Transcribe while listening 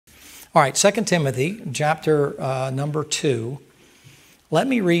All right, 2 Timothy chapter number 2. Let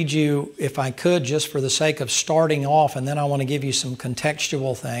me read you, if I could, just for the sake of starting off, and then I want to give you some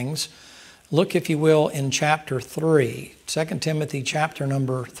contextual things. Look, if you will, in chapter 3. 2 Timothy chapter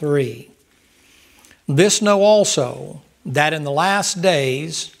number 3. This know also, that in the last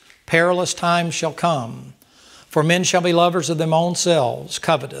days perilous times shall come. For men shall be lovers of them own selves,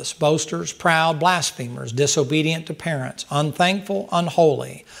 covetous, boasters, proud, blasphemers, disobedient to parents, unthankful,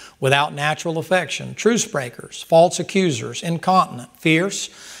 unholy, without natural affection, truce breakers, false accusers, incontinent, fierce,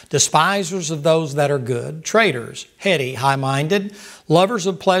 despisers of those that are good, traitors, heady, high-minded, lovers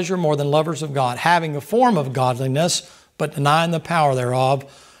of pleasure more than lovers of God, having a form of godliness, but denying the power thereof.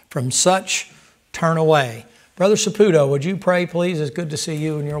 From such turn away. Brother Saputo, would you pray, please? It's good to see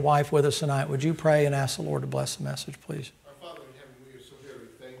you and your wife with us tonight. Would you pray and ask the Lord to bless the message, please? Our Father in heaven, we are so very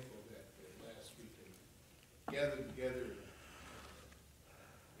thankful that last week we gathered together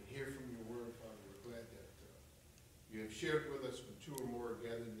and hear from your word, Father. We're glad that you have shared with us when two or more are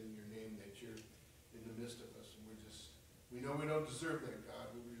gathered in your name, that you're in the midst of us. And we know we don't deserve that,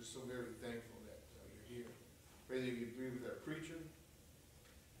 God, but we're just so very thankful that you're here. Pray that you agree with our preacher.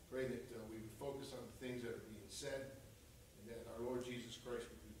 Pray that we would focus on the things that are being said, and that our Lord Jesus Christ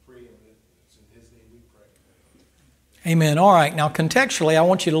would be free on it. It's in His name we pray. Amen. All right. Now, contextually, I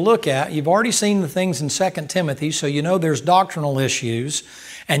want you to look at, you've already seen the things in 2 Timothy, so you know there's doctrinal issues,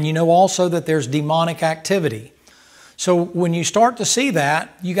 and you know also that there's demonic activity. So when you start to see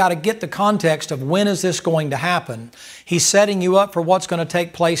that, you got to get the context of when is this going to happen. He's setting you up for what's going to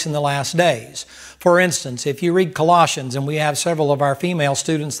take place in the last days. For instance, if you read Colossians, and we have several of our female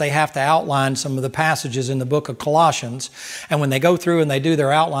students, they have to outline some of the passages in the book of Colossians. And when they go through and they do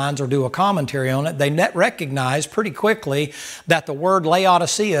their outlines or do a commentary on it, they recognize pretty quickly that the word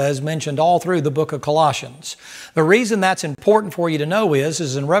Laodicea is mentioned all through the book of Colossians. The reason that's important for you to know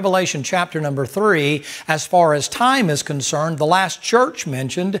is in Revelation chapter number 3, as far as time is concerned, the last church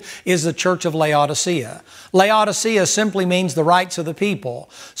mentioned is the church of Laodicea. Laodicea simply means the rights of the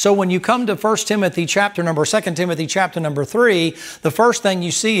people. So when you come to 2 Timothy chapter number 3, the first thing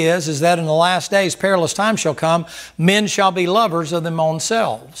you see is that in the last days perilous times shall come, men shall be lovers of them own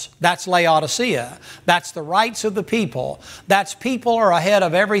selves. That's Laodicea. That's the rights of the people. That's people are ahead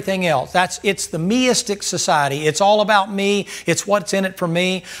of everything else. It's the meistic society. It's all about me. It's what's in it for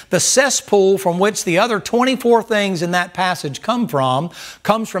me. The cesspool from which the other 24 things in that passage comes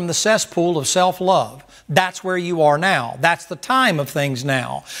from the cesspool of self-love. That's where you are now. That's the time of things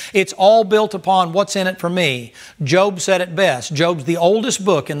now. It's all built upon what's in it for me. Job said it best. Job's the oldest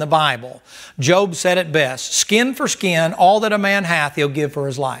book in the Bible. Job said it best. Skin for skin, all that a man hath, he'll give for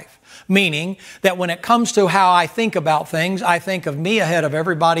his life. Meaning that when it comes to how I think about things, I think of me ahead of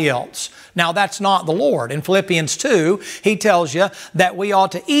everybody else. Now that's not the Lord. In Philippians 2, He tells you that we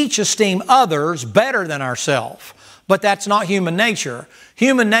ought to each esteem others better than ourselves. But that's not human nature.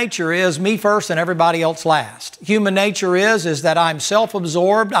 Human nature is me first and everybody else last. Human nature is that I'm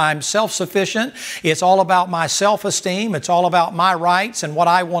self-absorbed, I'm self-sufficient. It's all about my self-esteem. It's all about my rights and what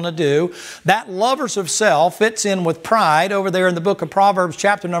I want to do. That lovers of self fits in with pride over there in the book of Proverbs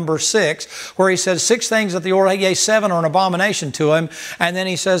chapter number 6, where he says 6 things that the Lord, yea, 7 are an abomination to him. And then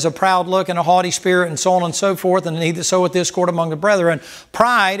he says a proud look and a haughty spirit and so on and so forth, and he that soweth discord among the brethren.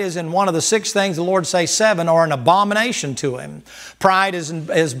 Pride is in one of the 6 things the Lord says 7 are an abomination to him. Pride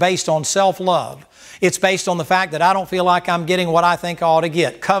is based on self-love. It's based on the fact that I don't feel like I'm getting what I think I ought to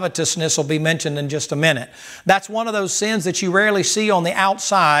get. Covetousness will be mentioned in just a minute. That's one of those sins that you rarely see on the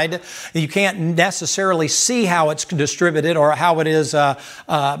outside. You can't necessarily see how it's distributed or how it is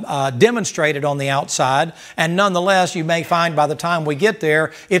demonstrated on the outside. And nonetheless, you may find by the time we get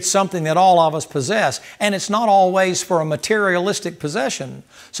there, it's something that all of us possess. And it's not always for a materialistic possession.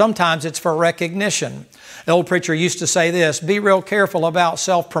 Sometimes it's for recognition. The old preacher used to say this, be real careful about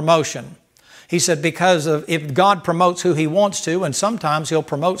self-promotion. He said, because if God promotes who He wants to, and sometimes He'll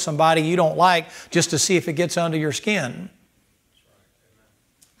promote somebody you don't like just to see if it gets under your skin.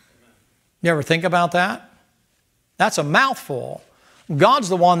 You ever think about that? That's a mouthful. God's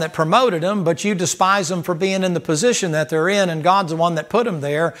the one that promoted them, but you despise them for being in the position that they're in, and God's the one that put them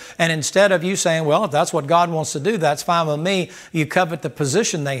there. And instead of you saying, well, if that's what God wants to do, that's fine with me, you covet the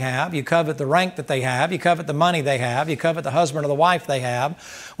position they have, you covet the rank that they have, you covet the money they have, you covet the husband or the wife they have.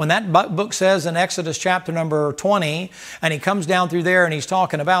 When that book says in Exodus chapter number 20, and he comes down through there and he's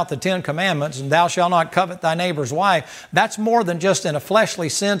talking about the 10 commandments, and thou shalt not covet thy neighbor's wife, that's more than just in a fleshly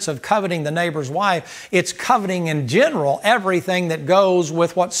sense of coveting the neighbor's wife. It's coveting in general everything that goes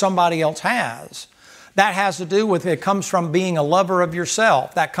with what somebody else has. That has to do with, it comes from being a lover of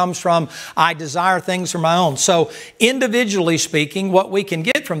yourself. That comes from, I desire things for my own. So individually speaking, what we can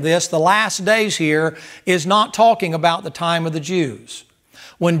get get from this, the last days here is not talking about the time of the Jews.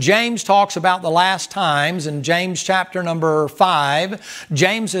 When James talks about the last times in James chapter number 5,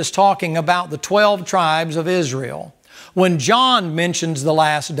 James is talking about the 12 tribes of Israel. When John mentions the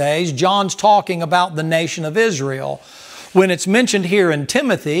last days, John's talking about the nation of Israel. When it's mentioned here in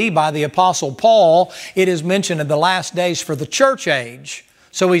Timothy by the Apostle Paul, it is mentioned in the last days for the church age.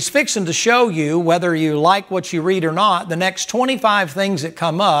 So he's fixing to show you, whether you like what you read or not, the next 25 things that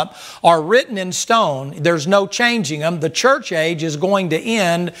come up are written in stone. There's no changing them. The church age is going to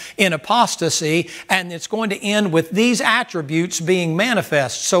end in apostasy, and it's going to end with these attributes being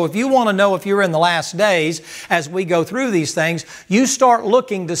manifest. So if you want to know if you're in the last days, as we go through these things, you start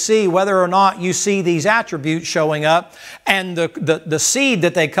looking to see whether or not you see these attributes showing up, and the seed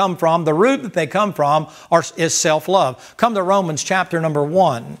that they come from, the root that they come from, is self-love. Come to Romans chapter number 1.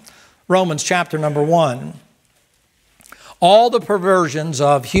 Romans chapter number 1. All the perversions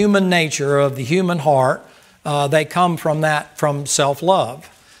of human nature, of the human heart, they come from self-love.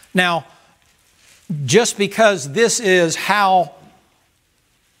 Now, just because this is how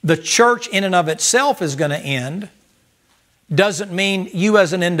the church in and of itself is going to end, doesn't mean you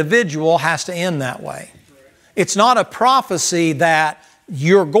as an individual has to end that way. It's not a prophecy that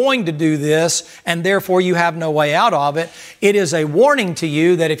you're going to do this and therefore you have no way out of it. It is a warning to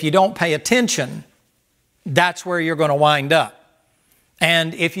you that if you don't pay attention, that's where you're going to wind up.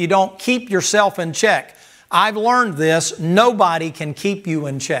 And if you don't keep yourself in check, I've learned this, nobody can keep you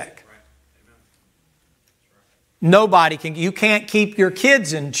in check. Nobody can. You can't keep your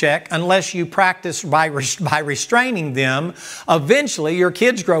kids in check unless you practice by restraining them. Eventually, your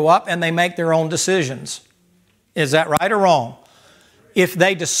kids grow up and they make their own decisions. Is that right or wrong? If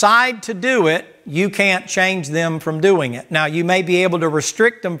they decide to do it, you can't change them from doing it. Now, you may be able to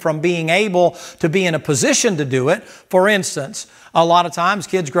restrict them from being able to be in a position to do it. For instance, a lot of times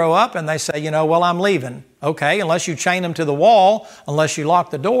kids grow up and they say, you know, well, I'm leaving. Okay, unless you chain them to the wall, unless you lock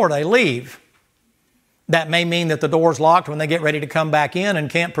the door, they leave. That may mean that the door's locked when they get ready to come back in and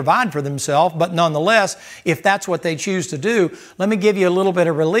can't provide for themselves. But nonetheless, if that's what they choose to do, let me give you a little bit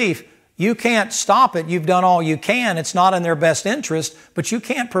of relief. You can't stop it. You've done all you can. It's not in their best interest, but you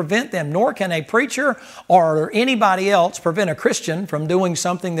can't prevent them, nor can a preacher or anybody else prevent a Christian from doing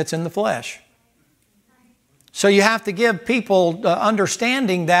something that's in the flesh. So you have to give people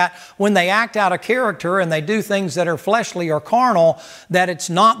understanding that when they act out of character and they do things that are fleshly or carnal, that it's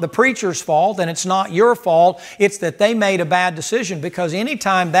not the preacher's fault and it's not your fault. It's that they made a bad decision, because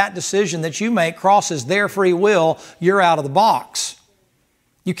anytime that decision that you make crosses their free will, you're out of the box.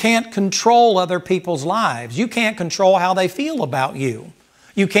 You can't control other people's lives. You can't control how they feel about you.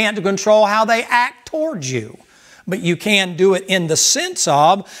 You can't control how they act towards you. But you can do it in the sense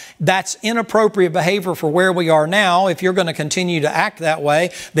of that's inappropriate behavior for where we are now. If you're going to continue to act that way,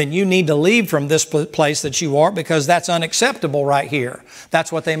 then you need to leave from this place that you are, because that's unacceptable right here.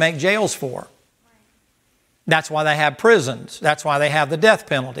 That's what they make jails for. That's why they have prisons. That's why they have the death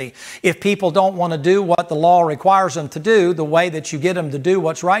penalty. If people don't want to do what the law requires them to do, the way that you get them to do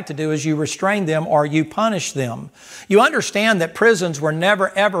what's right to do is you restrain them or you punish them. You understand that prisons were never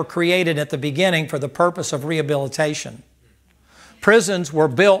ever created at the beginning for the purpose of rehabilitation. Prisons were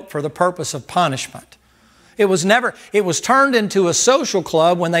built for the purpose of punishment. It was turned into a social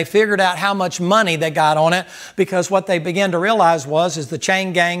club when they figured out how much money they got on it, because what they began to realize is the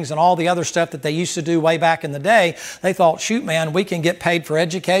chain gangs and all the other stuff that they used to do way back in the day, they thought, shoot man, we can get paid for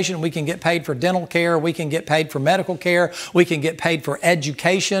education, we can get paid for dental care, we can get paid for medical care, we can get paid for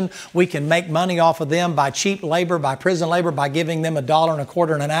education, we can make money off of them by cheap labor, by prison labor, by giving them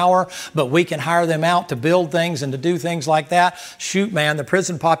 $1.25 an hour, but we can hire them out to build things and to do things like that. Shoot man, the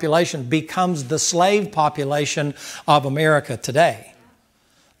prison population becomes the slave population of America today.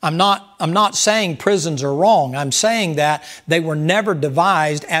 I'm not saying prisons are wrong. I'm saying that they were never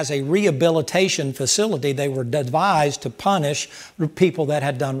devised as a rehabilitation facility. They were devised to punish people that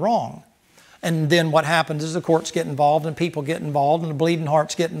had done wrong. And then what happens is the courts get involved and people get involved and the bleeding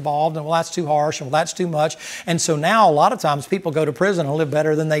hearts get involved, and well, that's too harsh, and well, that's too much. And so now a lot of times people go to prison and live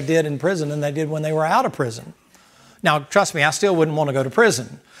better than they did in prison than they did when they were out of prison. Now, trust me, I still wouldn't want to go to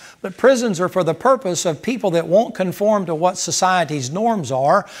prison. But prisons are for the purpose of people that won't conform to what society's norms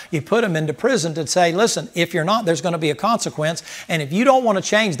are. You put them into prison to say, listen, if you're not, there's going to be a consequence. And if you don't want to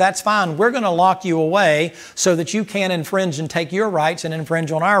change, that's fine. We're going to lock you away so that you can't infringe and take your rights and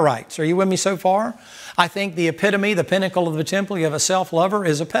infringe on our rights. Are you with me so far? I think the epitome, the pinnacle of the temple of a self-lover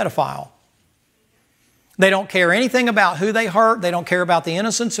is a pedophile. They don't care anything about who they hurt. They don't care about the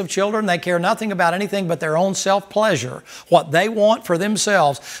innocence of children. They care nothing about anything but their own self-pleasure, what they want for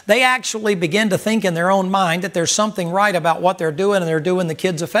themselves. They actually begin to think in their own mind that there's something right about what they're doing and they're doing the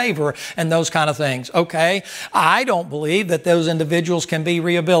kids a favor and those kind of things. Okay, I don't believe that those individuals can be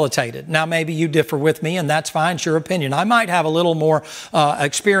rehabilitated. Now, maybe you differ with me, and that's fine. It's your opinion. I might have a little more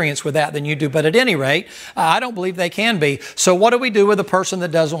experience with that than you do, but at any rate, I don't believe they can be. So what do we do with a person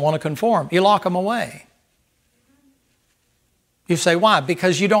that doesn't want to conform? You lock them away. You say, why?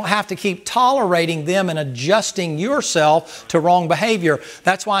 Because you don't have to keep tolerating them and adjusting yourself to wrong behavior.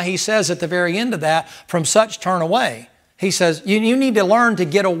 That's why he says at the very end of that, from such turn away. He says, you need to learn to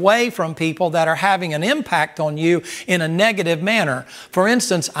get away from people that are having an impact on you in a negative manner. For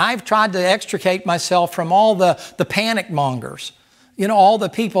instance, I've tried to extricate myself from all the panic mongers. You know, all the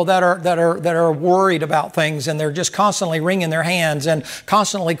people that are worried about things, and they're just constantly wringing their hands and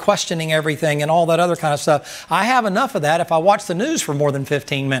constantly questioning everything and all that other kind of stuff. I have enough of that if I watch the news for more than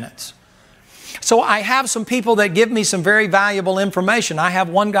 15 minutes. So I have some people that give me some very valuable information. I have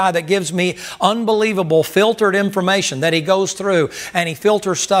one guy that gives me unbelievable filtered information that he goes through and he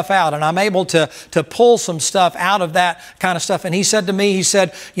filters stuff out, and I'm able to pull some stuff out of that kind of stuff. And he said to me, he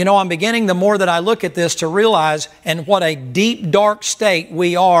said, you know, I'm beginning the more that I look at this to realize and what a deep, dark state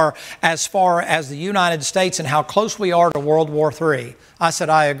we are as far as the United States and how close we are to World War III. I said,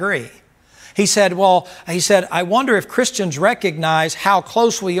 I agree. He said, I wonder if Christians recognize how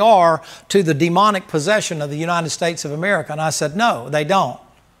close we are to the demonic possession of the United States of America. And I said, no, they don't.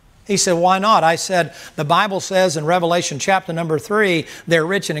 He said, why not? I said, the Bible says in Revelation chapter number 3, they're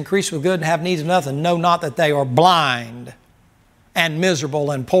rich and increased with good and have needs of nothing. Know not that they are blind and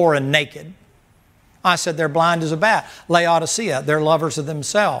miserable and poor and naked. I said, they're blind as a bat. Laodicea, they're lovers of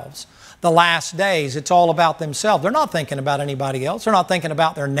themselves. The last days, it's all about themselves. They're not thinking about anybody else. They're not thinking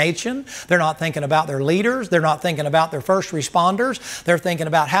about their nation. They're not thinking about their leaders. They're not thinking about their first responders. They're thinking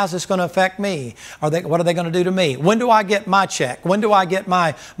about, how's this going to affect me? What are they going to do to me? When do I get my check? When do I get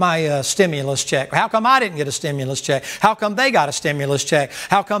my stimulus check? How come I didn't get a stimulus check? How come they got a stimulus check?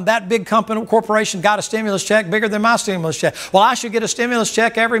 How come that big corporation got a stimulus check bigger than my stimulus check? Well, I should get a stimulus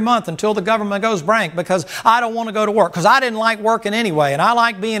check every month until the government goes blank because I don't want to go to work, because I didn't like working anyway, and I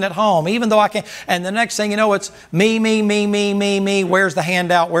like being at home, even though I can't. And the next thing you know, it's me, me, me, me, me, me. Where's the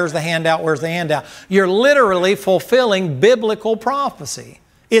handout? Where's the handout? Where's the handout? You're literally fulfilling biblical prophecy.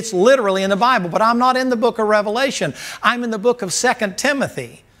 It's literally in the Bible, but I'm not in the book of Revelation. I'm in the book of 2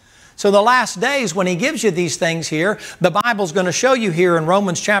 Timothy. So the last days, when he gives you these things here, the Bible's going to show you here in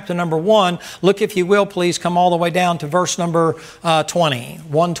Romans chapter number 1. Look, if you will, please come all the way down to verse number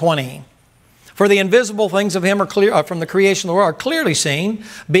 120. For the invisible things of Him are clear from the creation of the world are clearly seen,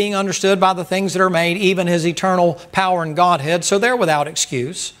 being understood by the things that are made, even His eternal power and Godhead. So they're without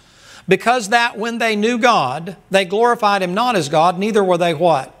excuse. Because that when they knew God, they glorified Him not as God, neither were they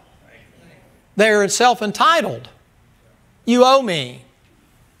what? They're self-entitled. You owe me.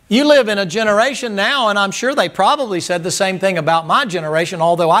 You live in a generation now, and I'm sure they probably said the same thing about my generation,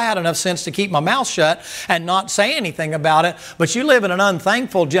 although I had enough sense to keep my mouth shut and not say anything about it. But you live in an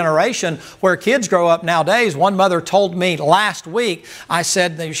unthankful generation where kids grow up nowadays. One mother told me last week, I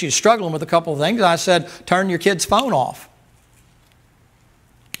said that she was struggling with a couple of things. I said, turn your kid's phone off.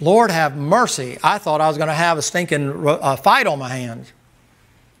 Lord have mercy. I thought I was going to have a stinking fight on my hands.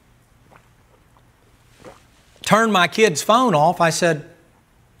 Turn my kid's phone off. I said,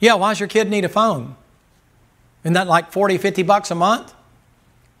 yeah, why does your kid need a phone? Isn't that like 40, 50 bucks a month?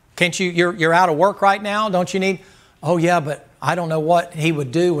 Can't you're out of work right now, don't you need? Oh yeah, but I don't know what he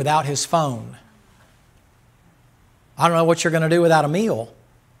would do without his phone. I don't know what you're going to do without a meal.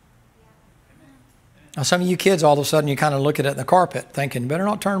 Now some of you kids, all of a sudden, you kind of look at it in the carpet thinking, better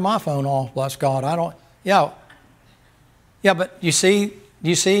not turn my phone off, bless God. Yeah, but you see,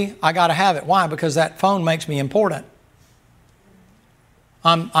 I got to have it. Why? Because that phone makes me important.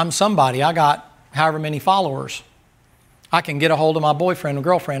 I'm somebody. I got however many followers. I can get a hold of my boyfriend or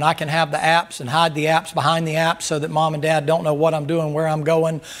girlfriend. I can have the apps and hide the apps behind the apps so that mom and dad don't know what I'm doing, where I'm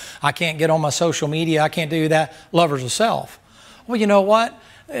going. I can't get on my social media. I can't do that. Lovers of self. Well, you know what?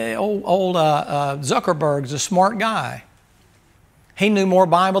 Old Zuckerberg's a smart guy. He knew more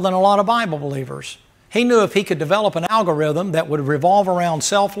Bible than a lot of Bible believers. He knew if he could develop an algorithm that would revolve around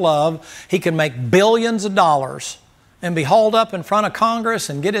self-love, he could make billions of dollars and be hauled up in front of Congress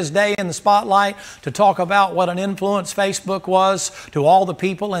and get his day in the spotlight to talk about what an influence Facebook was to all the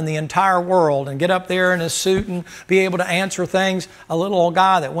people in the entire world, and get up there in his suit and be able to answer things. A little old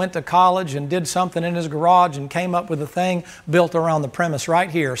guy that went to college and did something in his garage and came up with a thing built around the premise right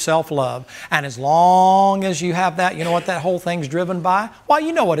here, self-love. And as long as you have that, you know what that whole thing's driven by? Why,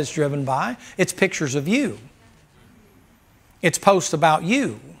 you know what it's driven by. It's pictures of you. It's posts about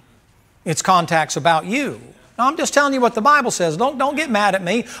you. It's contacts about you. No, I'm just telling you what the Bible says. Don't get mad at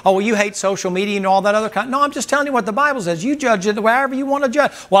me. Oh, well, you hate social media and all that other kind. No, I'm just telling you what the Bible says. You judge it however you want to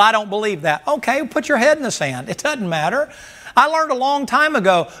judge. Well, I don't believe that. Okay, put your head in the sand. It doesn't matter. I learned a long time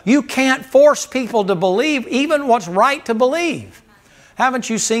ago, you can't force people to believe even what's right to believe.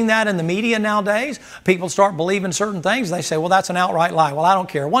 Haven't you seen that in the media nowadays? People start believing certain things. They say, well, that's an outright lie. Well, I don't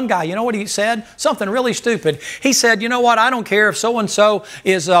care. One guy, you know what he said? Something really stupid. He said, you know what? I don't care if so-and-so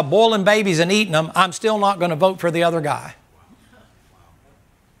is boiling babies and eating them. I'm still not going to vote for the other guy.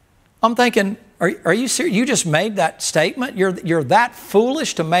 I'm thinking, are you serious? You just made that statement? You're that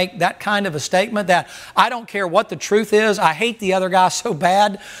foolish to make that kind of a statement that I don't care what the truth is. I hate the other guy so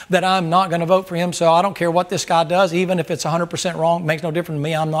bad that I'm not going to vote for him, so I don't care what this guy does. Even if it's 100% wrong, it makes no difference to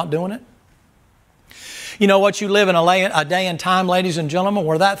me. I'm not doing it. You know what? You live in a day and time, ladies and gentlemen,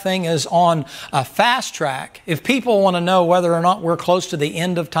 where that thing is on a fast track. If people want to know whether or not we're close to the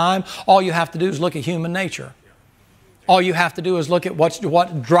end of time, all you have to do is look at human nature. All you have to do is look at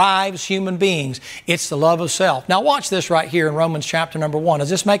what drives human beings. It's the love of self. Now watch this right here in Romans chapter number 1. Is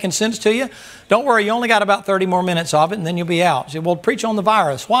this making sense to you? Don't worry, you only got about 30 more minutes of it and then you'll be out. You say, well, preach on the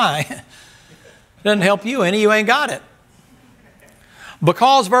virus. Why? It doesn't help you any. You ain't got it.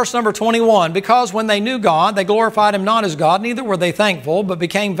 Because, verse number 21, because when they knew God, they glorified Him not as God, neither were they thankful, but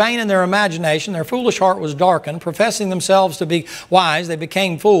became vain in their imagination. Their foolish heart was darkened. Professing themselves to be wise, they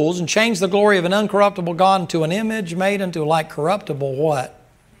became fools and changed the glory of an uncorruptible God into an image made into like corruptible what?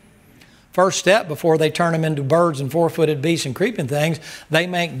 First step before they turn them into birds and four-footed beasts and creeping things, they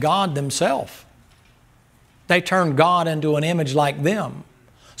make God themselves. They turn God into an image like them.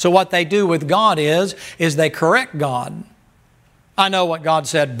 So what they do with God is they correct God. I know what God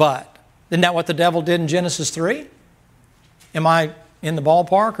said, but. Isn't that what the devil did in Genesis 3? Am I in the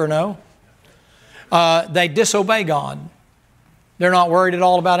ballpark or no? They disobey God. They're not worried at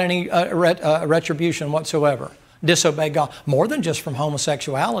all about any retribution whatsoever. Disobey God. More than just from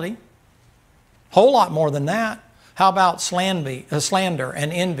homosexuality. Whole lot more than that. How about slander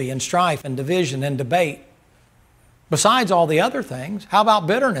and envy and strife and division and debate? Besides all the other things, how about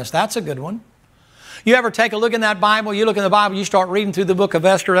bitterness? That's a good one. You ever take a look in that Bible, you look in the Bible, you start reading through the book of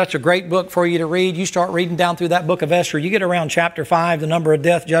Esther. That's a great book for you to read. You start reading down through that book of Esther. You get around chapter 5, the number of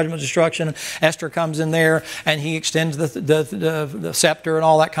death, judgment, destruction. Esther comes in there and he extends the scepter and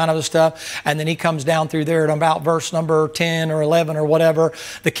all that kind of stuff. And then he comes down through there at about verse number 10 or 11 or whatever.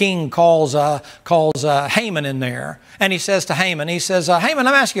 The king calls Haman in there. And he says to Haman, Haman, let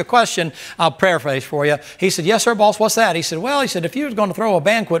me ask you a question. I'll paraphrase for you. He said, yes, sir, boss, what's that? He said, well, if you was going to throw a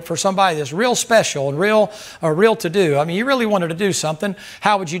banquet for somebody that's real special and real to do, I mean, you really wanted to do something,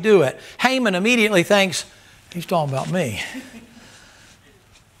 how would you do it? Haman immediately thinks, he's talking about me.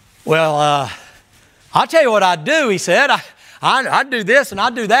 Well, I'll tell you what I'd do, he said. I'd do this and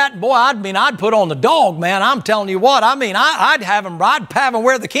I'd do that. Boy, I'd put on the dog, man. I'm telling you what. I'd have him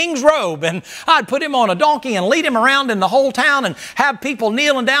wear the king's robe, and I'd put him on a donkey and lead him around in the whole town and have people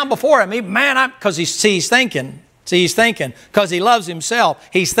kneeling down before him. Because he's thinking. See, he's thinking, because he loves himself,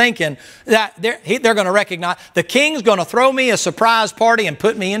 he's thinking that they're going to recognize, the king's going to throw me a surprise party and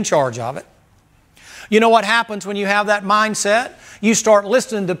put me in charge of it. You know what happens when you have that mindset? You start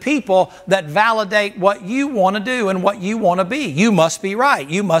listening to people that validate what you want to do and what you want to be. You must be right.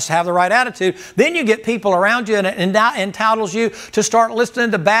 You must have the right attitude. Then you get people around you and it entitles you to start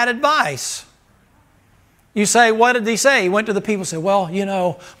listening to bad advice. You say, what did he say? He went to the people and said, well, you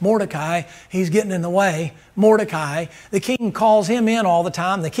know, Mordecai, he's getting in the way. Mordecai, the king calls him in all the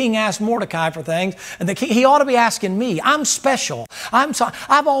time. The king asks Mordecai for things. And the king, he ought to be asking me. I'm special.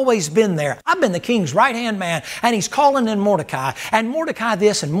 I've always been there. I've been the king's right-hand man. And he's calling in Mordecai. And Mordecai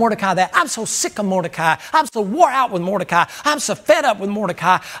this and Mordecai that. I'm so sick of Mordecai. I'm so wore out with Mordecai. I'm so fed up with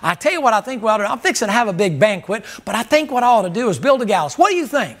Mordecai. I tell you what I think we ought to do. I'm fixing to have a big banquet. But I think what I ought to do is build a gallows. What do you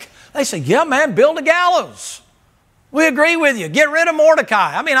think? They say, yeah, man, build a gallows. We agree with you. Get rid of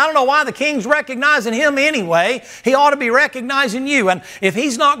Mordecai. I mean, I don't know why the king's recognizing him anyway. He ought to be recognizing you. And if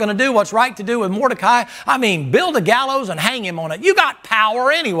he's not going to do what's right to do with Mordecai, I mean, build a gallows and hang him on it. You got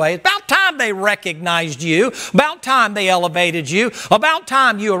power anyway. It's about time they recognized you. About time they elevated you. About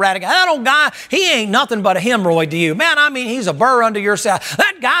time you eradicated. That old guy, he ain't nothing but a hemorrhoid to you. Man, I mean, he's a burr under your side.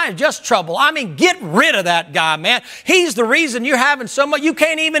 That guy is just trouble. I mean, get rid of that guy, man. He's the reason you're having so much. You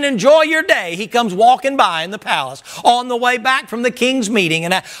can't even enjoy your day. He comes walking by in the palace on the way back from the king's meeting.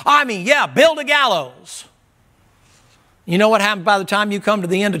 And I mean, yeah, build a gallows. You know what happens by the time you come to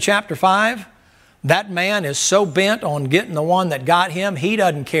the end of chapter 5? That man is so bent on getting the one that got him, he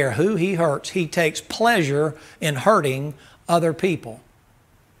doesn't care who he hurts. He takes pleasure in hurting other people.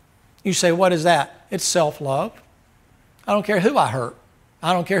 You say, what is that? It's self-love. I don't care who I hurt.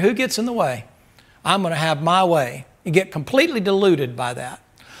 I don't care who gets in the way. I'm going to have my way. You get completely deluded by that.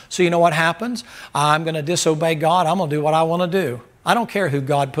 So you know what happens? I'm going to disobey God. I'm going to do what I want to do. I don't care who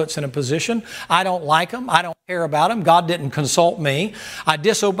God puts in a position. I don't like them. I don't care about them. God didn't consult me. I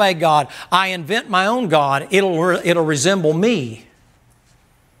disobey God. I invent my own God. It'll resemble me.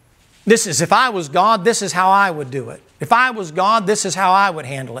 If I was God, this is how I would do it. If I was God, this is how I would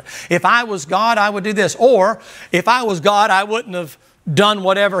handle it. If I was God, I would do this. Or if I was God, I wouldn't have done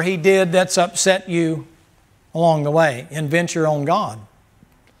whatever He did that's upset you along the way. Invent your own God.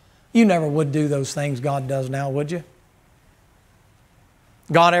 You never would do those things God does now, would you?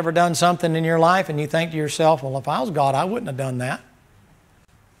 God ever done something in your life and you think to yourself, well, if I was God, I wouldn't have done that.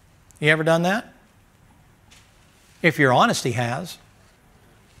 You ever done that? If you're honest, He has.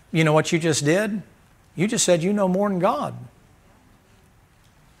 You know what you just did? You just said you know more than God.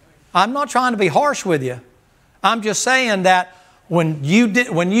 I'm not trying to be harsh with you. I'm just saying that when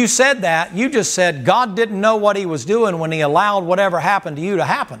you said that, you just said God didn't know what He was doing when He allowed whatever happened to you to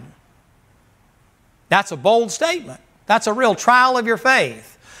happen. That's a bold statement. That's a real trial of your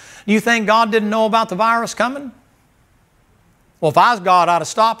faith. You think God didn't know about the virus coming? Well, if I was God, I'd have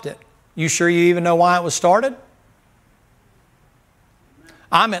stopped it. You sure you even know why it was started?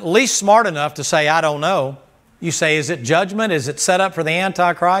 I'm at least smart enough to say, I don't know. You say, is it judgment? Is it set up for the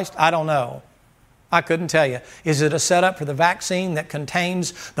Antichrist? I don't know. I couldn't tell you. Is it a setup for the vaccine that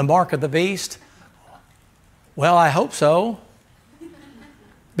contains the mark of the beast? Well, I hope so.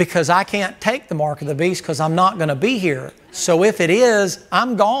 Because I can't take the mark of the beast because I'm not going to be here. So if it is,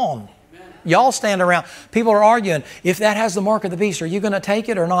 I'm gone. Y'all stand around. People are arguing, if that has the mark of the beast, are you going to take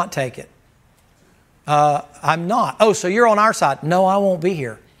it or not take it? I'm not. Oh, so you're on our side. No, I won't be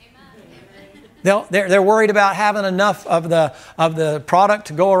here. They're worried about having enough of the product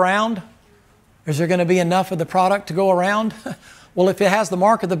to go around. Is there going to be enough of the product to go around? Well, if it has the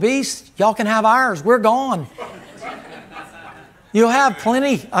mark of the beast, y'all can have ours. We're gone. You'll have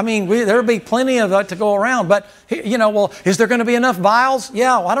plenty. I mean, there'll be plenty of it to go around. But, you know, well, is there going to be enough vials?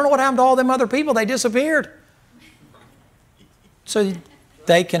 Yeah, well, I don't know what happened to all them other people. They disappeared. So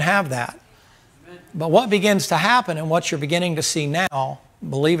they can have that. But what begins to happen and what you're beginning to see now,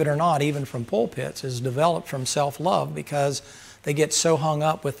 believe it or not, even from pulpits, is developed from self-love because they get so hung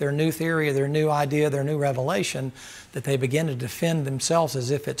up with their new theory, their new idea, their new revelation that they begin to defend themselves as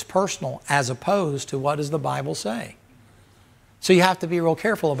if it's personal as opposed to what does the Bible say. So you have to be real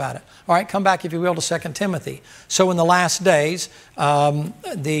careful about it. All right, come back, if you will, to 2 Timothy. So in the last days,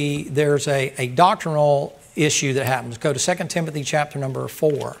 there's a doctrinal issue that happens. Go to 2 Timothy chapter number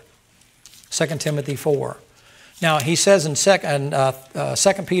 4. 2 Timothy 4. Now, he says in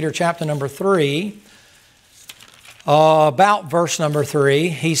 2 Peter chapter number 3, about verse number 3,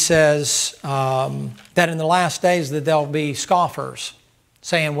 he says that in the last days that there'll be scoffers,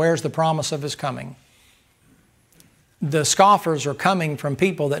 saying, where's the promise of His coming? The scoffers are coming from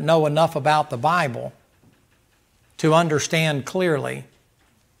people that know enough about the Bible to understand clearly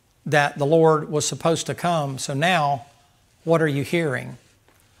that the Lord was supposed to come. So now, what are you hearing?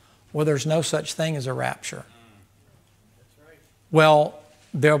 Well, there's no such thing as a rapture. Well,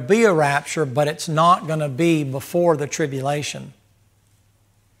 there'll be a rapture, but it's not going to be before the tribulation.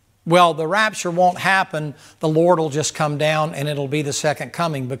 Well, the rapture won't happen. The Lord will just come down and it'll be the second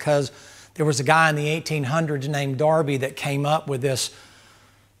coming, because there was a guy in the 1800s named Darby that came up with this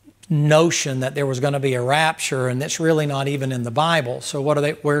notion that there was going to be a rapture, and that's really not even in the Bible. So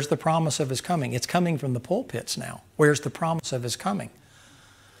where's the promise of His coming? It's coming from the pulpits now. Where's the promise of His coming?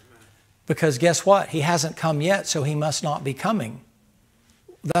 Because guess what? He hasn't come yet, so He must not be coming.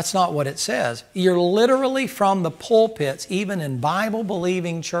 That's not what it says. You're literally from the pulpits, even in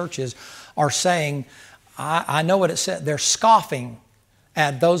Bible-believing churches, are saying, I know what it said. They're scoffing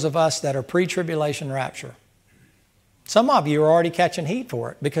at those of us that are pre-tribulation rapture. Some of you are already catching heat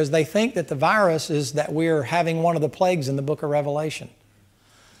for it because they think that the virus is that we're having one of the plagues in the book of Revelation.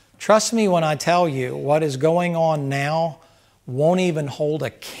 Trust me when I tell you what is going on now won't even hold a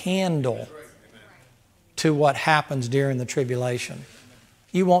candle to what happens during the tribulation.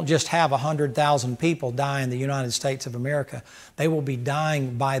 You won't just have 100,000 people die in the United States of America. They will be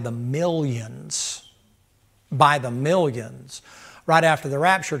dying by the millions. By the millions. Right after the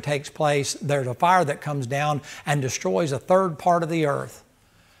rapture takes place, there's a fire that comes down and destroys a third part of the earth.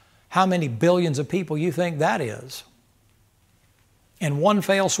 How many billions of people you think that is? In one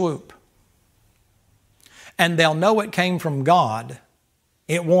fell swoop. And they'll know it came from God.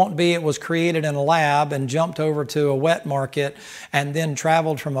 It won't be it was created in a lab and jumped over to a wet market and then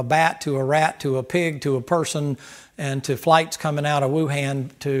traveled from a bat to a rat to a pig to a person and to flights coming out of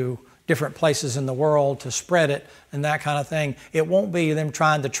Wuhan to different places in the world to spread it and that kind of thing. It won't be them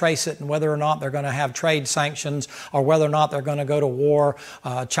trying to trace it and whether or not they're going to have trade sanctions or whether or not they're going to go to war.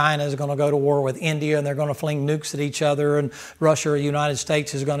 China is going to go to war with India and they're going to fling nukes at each other, and Russia or the United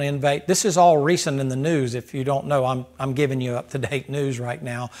States is going to invade. This is all recent in the news. If you don't know, I'm giving you up-to-date news right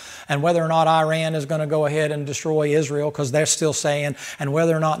now. And whether or not Iran is going to go ahead and destroy Israel, because they're still saying, and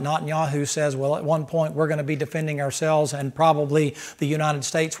whether or not Netanyahu says, well, at one point we're going to be defending ourselves and probably the United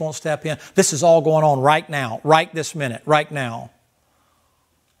States won't step in. This is all going on right now, right this minute, right now.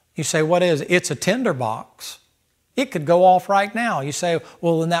 You say, what is it? It's a tinderbox. It could go off right now. You say,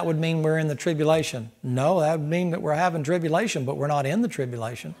 well, then that would mean we're in the tribulation. No, that would mean that we're having tribulation, but we're not in the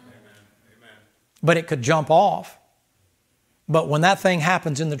tribulation. Amen. But it could jump off. But when that thing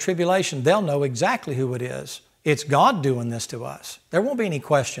happens in the tribulation, they'll know exactly who it is. It's God doing this to us. There won't be any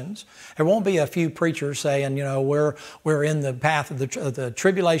questions. There won't be a few preachers saying, you know, we're in the path of the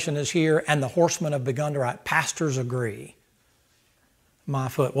tribulation is here and the horsemen have begun to ride. Pastors agree. My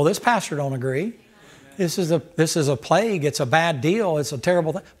foot. Well, this pastor don't agree. This is a plague. It's a bad deal. It's a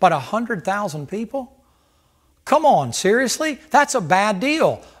terrible thing. But 100,000 people? Come on, seriously? That's a bad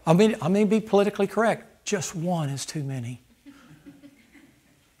deal. I mean, be politically correct. Just one is too many.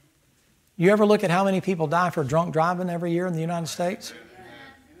 You ever look at how many people die for drunk driving every year in the United States?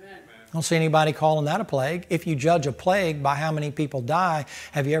 I don't see anybody calling that a plague. If you judge a plague by how many people die,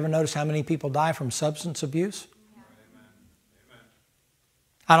 have you ever noticed how many people die from substance abuse?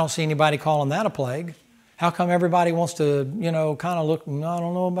 I don't see anybody calling that a plague. How come everybody wants to, you know, kind of look, I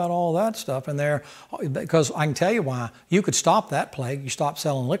don't know about all that stuff in there? Because I can tell you why. You could stop that plague. You stop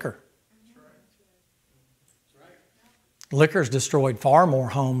selling liquor. Liquor's destroyed far more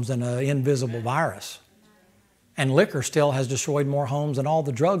homes than an invisible virus. And liquor still has destroyed more homes than all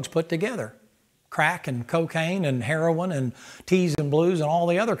the drugs put together. Crack and cocaine and heroin and teas and blues and all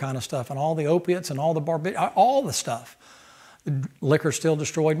the other kind of stuff and all the opiates and all the stuff. Liquor still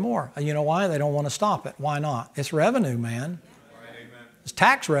destroyed more. You know why? They don't want to stop it. Why not? It's revenue, man. It's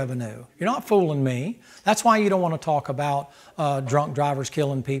tax revenue. You're not fooling me. That's why you don't want to talk about drunk drivers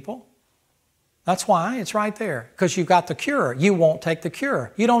killing people. That's why. It's right there. Because you've got the cure. You won't take the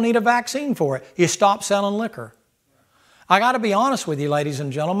cure. You don't need a vaccine for it. You stop selling liquor. I got to be honest with you, ladies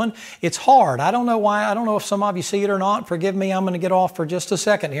and gentlemen. It's hard. I don't know why. I don't know if some of you see it or not. Forgive me. I'm going to get off for just a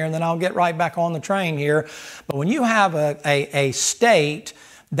second here, and then I'll get right back on the train here. But when you have a state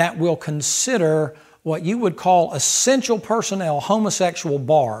that will consider what you would call essential personnel homosexual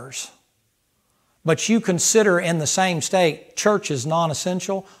bars, but you consider in the same state churches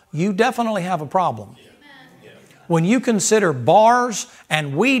non-essential, you definitely have a problem. When you consider bars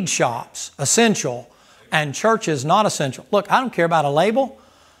and weed shops essential and churches not essential. Look, I don't care about a label.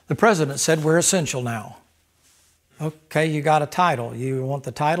 The president said we're essential now. Okay, you got a title. You want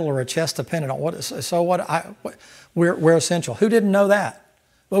the title or a chest dependent on what? We're essential. Who didn't know that?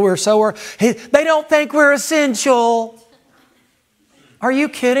 Well, they don't think we're essential. Are you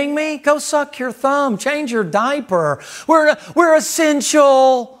kidding me? Go suck your thumb. Change your diaper. We're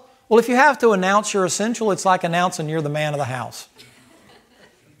essential. Well, if you have to announce you're essential, it's like announcing you're the man of the house.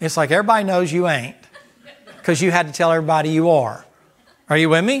 It's like everybody knows you ain't because you had to tell everybody you are. Are you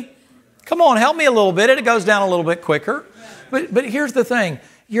with me? Come on, help me a little bit. It goes down a little bit quicker. But here's the thing.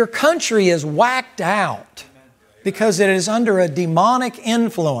 Your country is whacked out because it is under a demonic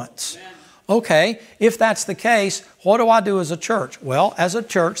influence. Okay, if that's the case, what do I do as a church? Well, as a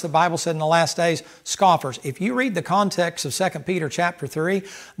church, the Bible said in the last days, scoffers. If you read the context of 2 Peter chapter 3,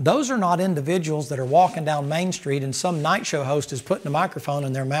 those are not individuals that are walking down Main Street and some night show host is putting a microphone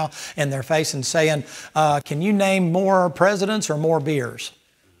in their mouth, in their face and saying, can you name more presidents or more beers?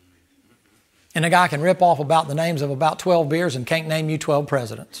 And a guy can rip off about the names of about 12 beers and can't name you 12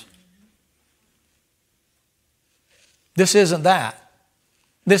 presidents. This isn't that.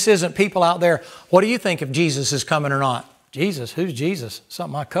 This isn't people out there, what do you think if Jesus is coming or not? Jesus, who's Jesus?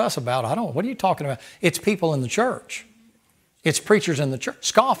 Something I cuss about. I don't, what are you talking about? It's people in the church. It's preachers in the church,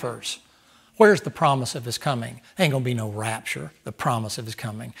 scoffers. Where's the promise of His coming? Ain't going to be no rapture, the promise of His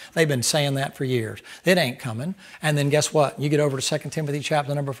coming. They've been saying that for years. It ain't coming. And then guess what? You get over to 2 Timothy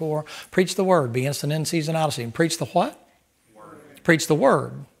chapter number 4. Preach the word. Be instant in season, out of season. Preach the what? Word. Preach the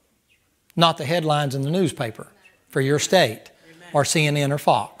word. Not the headlines in the newspaper for your state or CNN or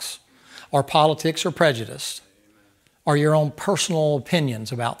Fox or politics or prejudice or your own personal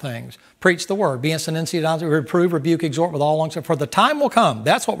opinions about things. Preach the word. Be instant in season, out of season. Reprove, rebuke, exhort with all longsuffering. For the time will come.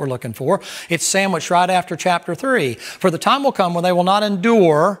 That's what we're looking for. It's sandwiched right after chapter 3. For the time will come when they will not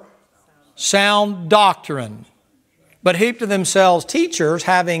endure sound doctrine, but heap to themselves teachers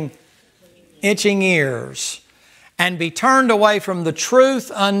having itching ears, and be turned away from the truth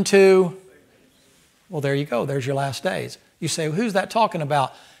unto... Well, there you go. There's your last days. You say, well, who's that talking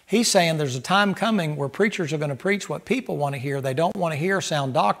about? He's saying there's a time coming where preachers are going to preach what people want to hear. They don't want to hear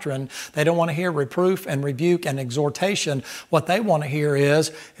sound doctrine. They don't want to hear reproof and rebuke and exhortation. What they want to hear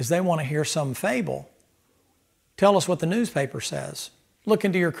is they want to hear some fable. Tell us what the newspaper says. Look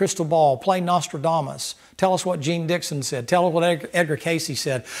into your crystal ball. Play Nostradamus. Tell us what Gene Dixon said. Tell us what Edgar Casey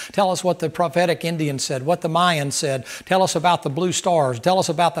said. Tell us what the prophetic Indians said, what the Mayans said. Tell us about the blue stars. Tell us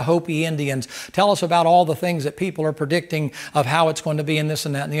about the Hopi Indians. Tell us about all the things that people are predicting of how it's going to be in this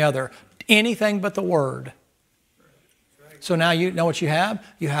and that and the other. Anything but the Word. So now you know what you have?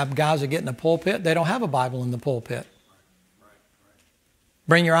 You have guys that get in the pulpit. They don't have a Bible in the pulpit.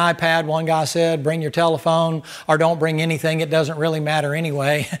 Bring your iPad, one guy said, bring your telephone, or don't bring anything. It doesn't really matter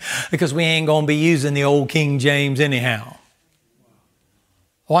anyway because we ain't going to be using the old King James anyhow.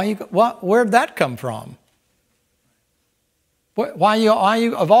 Where'd that come from? Why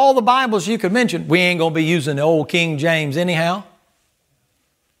you, of all the Bibles you could mention, we ain't going to be using the old King James anyhow?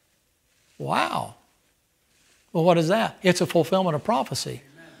 Wow. Well, what is that? It's a fulfillment of prophecy.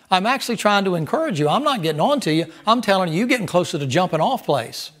 I'm actually trying to encourage you. I'm not getting on to you. I'm telling you, you're getting closer to jumping off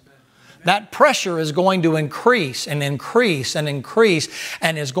place. That pressure is going to increase and increase and increase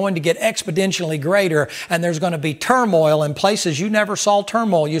and is going to get exponentially greater, and there's going to be turmoil in places you never saw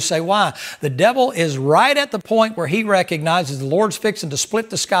turmoil. You say, why? The devil is right at the point where he recognizes the Lord's fixing to split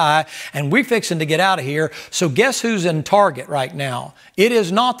the sky and we're fixing to get out of here. So guess who's in target right now? It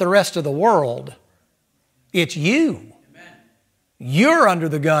is not the rest of the world. It's you. You're under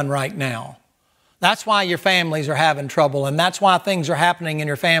the gun right now. That's why your families are having trouble, and that's why things are happening in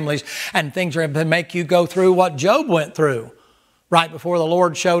your families, and things are to make you go through what Job went through right before the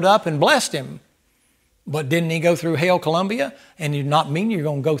Lord showed up and blessed him. But didn't he go through Hail Columbia? And you not mean you're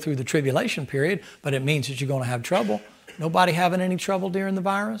going to go through the tribulation period, but it means that you're going to have trouble. Nobody having any trouble during the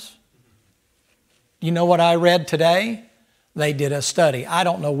virus? You know what I read today? They did a study. I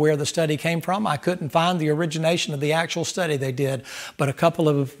don't know where the study came from. I couldn't find the origination of the actual study they did. But a couple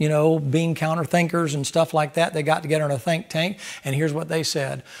of, bean counter thinkers and stuff like that, they got together in a think tank. And here's what they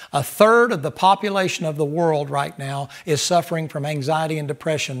said. 1/3 of the population of the world right now is suffering from anxiety and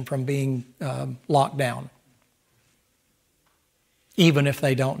depression from being locked down. Even if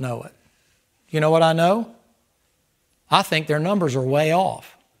they don't know it. You know what I know? I think their numbers are way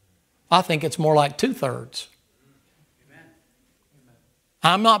off. I think it's more like 2/3.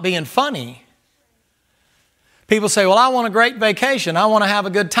 I'm not being funny. People say, well, I want a great vacation. I want to have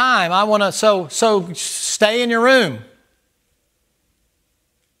a good time. I want to, so stay in your room.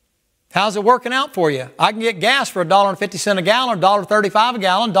 How's it working out for you? I can get gas for $1.50 a gallon, $1.35 a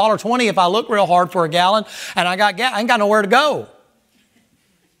gallon, $1.20 if I look real hard for a gallon, and I ain't got nowhere to go.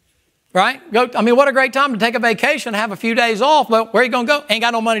 Right? What a great time to take a vacation, have a few days off, but where are you going to go? Ain't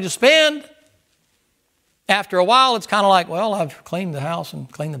got no money to spend. After a while, it's kind of like, well, I've cleaned the house and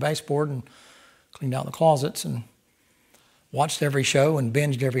cleaned the baseboard and cleaned out the closets and watched every show and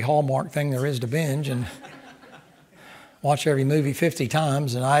binged every Hallmark thing there is to binge and watched every movie 50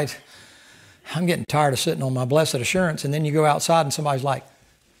 times. And I'm getting tired of sitting on my blessed assurance. And then you go outside and somebody's like,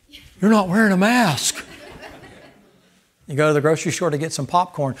 you're not wearing a mask. You go to the grocery store to get some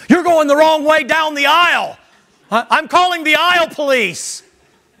popcorn. You're going the wrong way down the aisle. I'm calling the aisle police.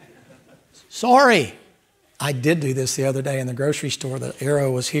 Sorry. I did do this the other day in the grocery store. The arrow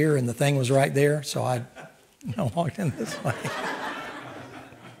was here and the thing was right there. So I walked in this way.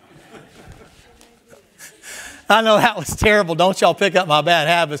 I know that was terrible. Don't y'all pick up my bad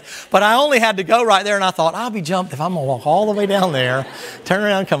habits. But I only had to go right there, and I thought, I'll be jumped if I'm going to walk all the way down there, turn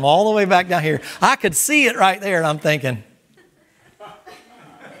around, come all the way back down here. I could see it right there, and I'm thinking,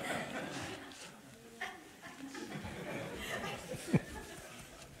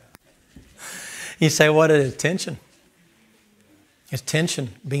 you say, what an attention. It's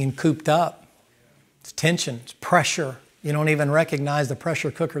tension, being cooped up. It's tension, it's pressure. You don't even recognize the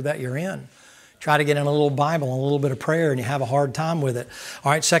pressure cooker that you're in. Try to get in a little Bible and a little bit of prayer and you have a hard time with it.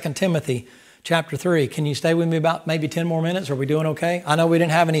 All right, 2 Timothy chapter 3. Can you stay with me about maybe 10 more minutes? Are we doing okay? I know we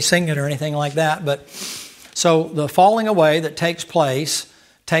didn't have any singing or anything like that, but so the falling away that takes place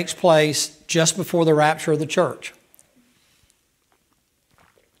just before the rapture of the church.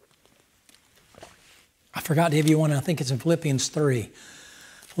 I forgot to give you one. I think it's in Philippians 3.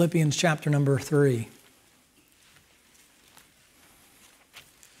 Philippians chapter number 3.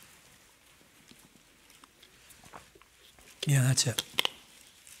 Yeah, that's it.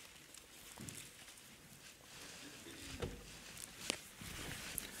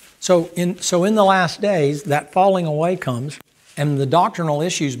 So in the last days, that falling away comes and the doctrinal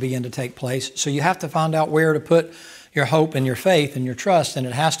issues begin to take place. So you have to find out where to put your hope and your faith and your trust, and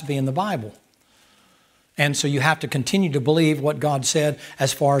it has to be in the Bible. And so you have to continue to believe what God said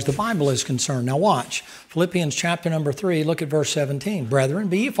as far as the Bible is concerned. Now watch. Philippians chapter number 3, look at verse 17. Brethren,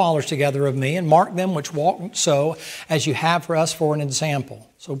 be ye followers together of me, and mark them which walk so as you have for us for an example.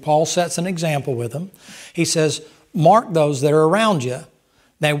 So Paul sets an example with them. He says, mark those that are around you.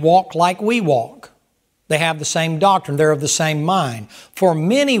 They walk like we walk. They have the same doctrine. They're of the same mind. For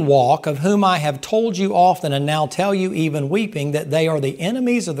many walk, of whom I have told you often, and now tell you even weeping, that they are the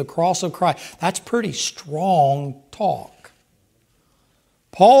enemies of the cross of Christ. That's pretty strong talk.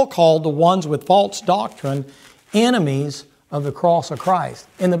 Paul called the ones with false doctrine enemies of the cross of Christ.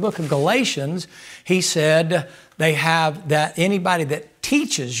 In the book of Galatians, he said they have that anybody that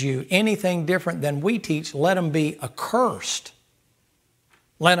teaches you anything different than we teach, let them be accursed.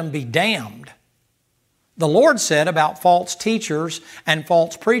 Let them be damned. The Lord said about false teachers and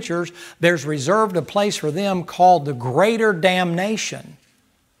false preachers, there's reserved a place for them called the greater damnation.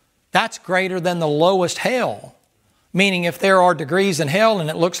 That's greater than the lowest hell. Meaning if there are degrees in hell, and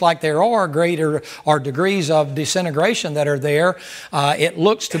it looks like there are greater or degrees of disintegration that are there, it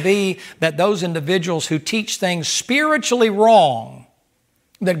looks to be that those individuals who teach things spiritually wrong,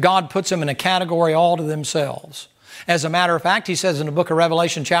 that God puts them in a category all to themselves. As a matter of fact, he says in the book of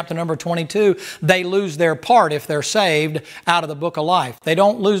Revelation chapter number 22, they lose their part if they're saved out of the book of life. They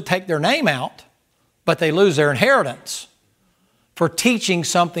don't take their name out, but they lose their inheritance for teaching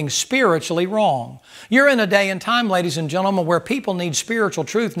something spiritually wrong. You're in a day and time, ladies and gentlemen, where people need spiritual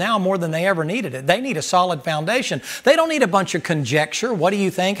truth now more than they ever needed it. They need a solid foundation. They don't need a bunch of conjecture. What do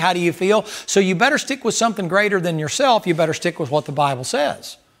you think? How do you feel? So you better stick with something greater than yourself. You better stick with what the Bible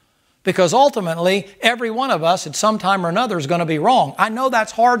says. Because ultimately, every one of us at some time or another is going to be wrong. I know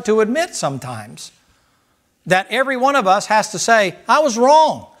that's hard to admit sometimes. That every one of us has to say, I was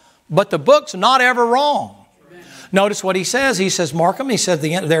wrong. But the book's not ever wrong. Amen. Notice what he says. He says, mark them. He says,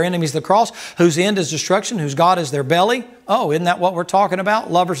 they're enemies of the cross, whose end is destruction, whose God is their belly. Oh, isn't that what we're talking about?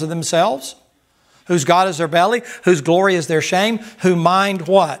 Lovers of themselves. Whose God is their belly, whose glory is their shame, who mind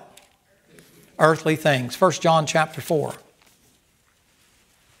what? Earthly things. 1 John chapter 4.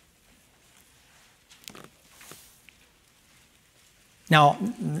 Now,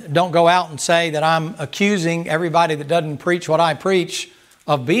 don't go out and say that I'm accusing everybody that doesn't preach what I preach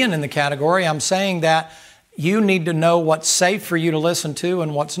of being in the category. I'm saying that you need to know what's safe for you to listen to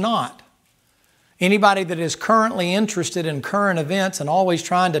and what's not. Anybody that is currently interested in current events and always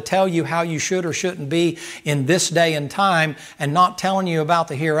trying to tell you how you should or shouldn't be in this day and time and not telling you about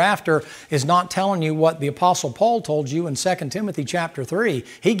the hereafter is not telling you what the Apostle Paul told you in 2 Timothy chapter 3.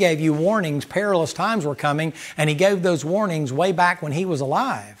 He gave you warnings, perilous times were coming, and he gave those warnings way back when he was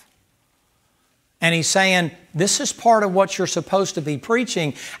alive. And he's saying, this is part of what you're supposed to be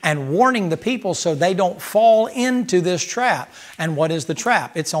preaching and warning the people so they don't fall into this trap. And what is the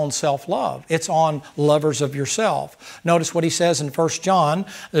trap? It's on self-love. It's on lovers of yourself. Notice what he says in 1 John,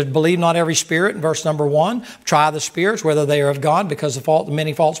 believe not every spirit, in verse number 1. Try the spirits, whether they are of God, because the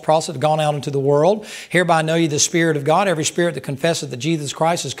many false prophets have gone out into the world. Hereby know ye the Spirit of God. Every spirit that confesseth that Jesus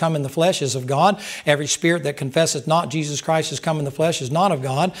Christ is come in the flesh is of God. Every spirit that confesseth not Jesus Christ is come in the flesh is not of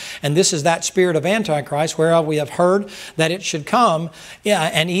God. And this is that spirit of Antichrist, whereof we have heard that it should come,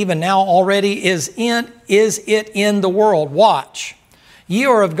 and even now already is it in the world. Watch. Ye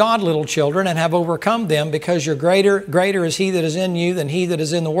are of God, little children, and have overcome them, because your greater is he that is in you than he that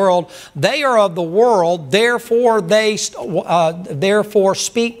is in the world. They are of the world, therefore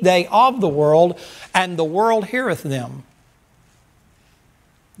speak they of the world, and the world heareth them.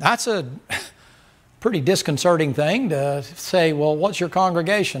 That's a pretty disconcerting thing to say, well, what's your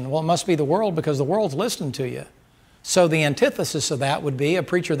congregation? Well, it must be the world, because the world's listening to you. So the antithesis of that would be a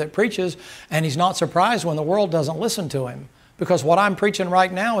preacher that preaches, and he's not surprised when the world doesn't listen to him. Because what I'm preaching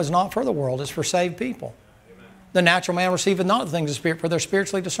right now is not for the world, it's for saved people. The natural man receiveth not the things of the Spirit, for they're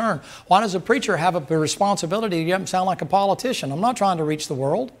spiritually discerned. Why does a preacher have a responsibility? He doesn't sound like a politician. I'm not trying to reach the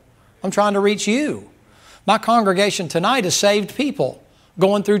world. I'm trying to reach you. My congregation tonight is saved people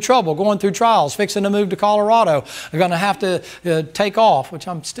going through trouble, going through trials, fixing to move to Colorado. They're going to have to take off, which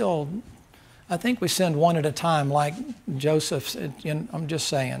I think we send one at a time like Joseph said. I'm just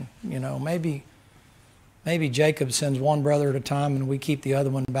saying, maybe Jacob sends one brother at a time and we keep the other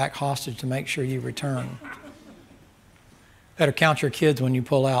one back hostage to make sure you return. Better count your kids when you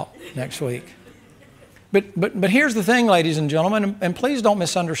pull out next week. But here's the thing, ladies and gentlemen, and please don't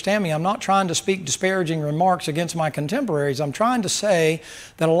misunderstand me. I'm not trying to speak disparaging remarks against my contemporaries. I'm trying to say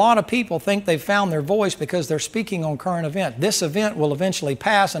that a lot of people think they've found their voice because they're speaking on current event. This event will eventually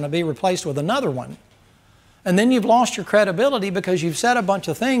pass and it'll be replaced with another one. And then you've lost your credibility because you've said a bunch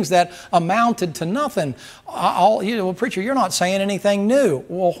of things that amounted to nothing. Well, preacher, you're not saying anything new.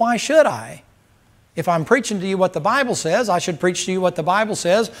 Well, why should I? If I'm preaching to you what the Bible says, I should preach to you what the Bible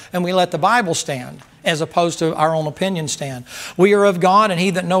says, and we let the Bible stand, as opposed to our own opinion stand. We are of God, and he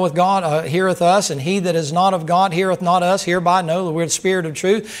that knoweth God heareth us, and he that is not of God heareth not us. Hereby know that we're the Spirit of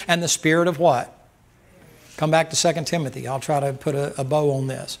truth, and the Spirit of what? Come back to 2 Timothy. I'll try to put a bow on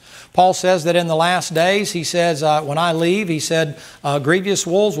this. Paul says that in the last days, he says, when I leave, he said, grievous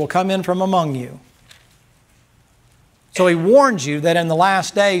wolves will come in from among you. So he warns you that in the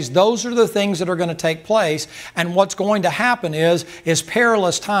last days, those are the things that are going to take place. And what's going to happen is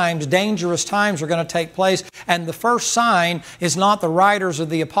perilous times, dangerous times are going to take place. And the first sign is not the riders of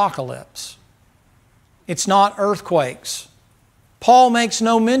the apocalypse. It's not earthquakes. Paul makes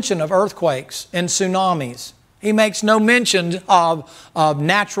no mention of earthquakes and tsunamis. He makes no mention of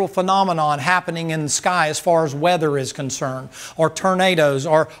natural phenomenon happening in the sky as far as weather is concerned, or tornadoes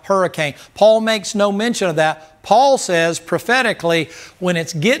or hurricane. Paul makes no mention of that. Paul says prophetically, when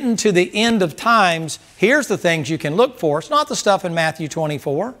it's getting to the end of times, here's the things you can look for. It's not the stuff in Matthew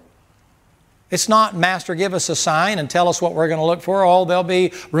 24. It's not, Master, give us a sign and tell us what we're going to look for. Oh, there'll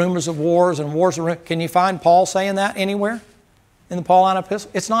be rumors of wars and wars of... Can you find Paul saying that anywhere in the Pauline epistle?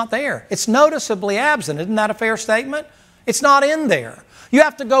 It's not there. It's noticeably absent. Isn't that a fair statement? It's not in there. You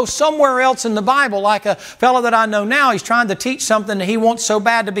have to go somewhere else in the Bible, like a fellow that I know now. He's trying to teach something that he wants so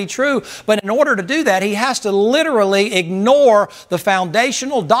bad to be true. But in order to do that, he has to literally ignore the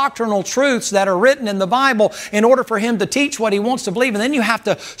foundational doctrinal truths that are written in the Bible in order for him to teach what he wants to believe. And then you have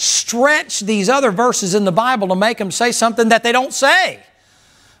to stretch these other verses in the Bible to make them say something that they don't say.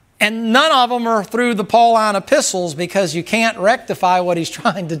 And none of them are through the Pauline epistles, because you can't rectify what he's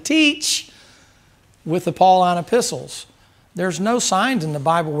trying to teach with the Pauline epistles. There's no signs in the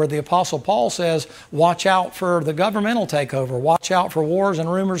Bible where the Apostle Paul says, watch out for the governmental takeover, watch out for wars and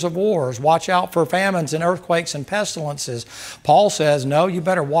rumors of wars, watch out for famines and earthquakes and pestilences. Paul says, no, you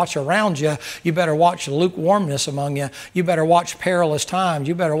better watch around you. You better watch lukewarmness among you. You better watch perilous times.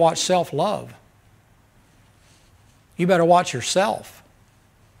 You better watch self-love. You better watch yourself.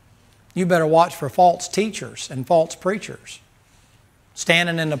 You better watch for false teachers and false preachers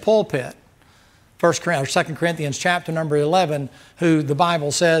standing in the pulpit. 2 Corinthians chapter number 11, who the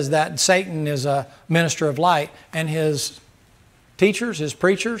Bible says that Satan is a minister of light, and his teachers, his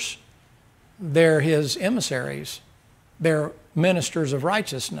preachers, they're his emissaries. They're ministers of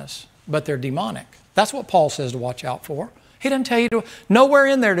righteousness, but they're demonic. That's what Paul says to watch out for. He doesn't tell you to, nowhere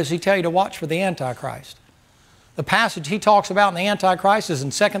in there does he tell you to watch for the Antichrist. The passage he talks about in the Antichrist is in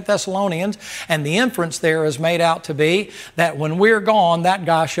 2 Thessalonians, and the inference there is made out to be that when we're gone, that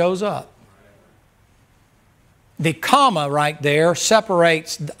guy shows up. The comma right there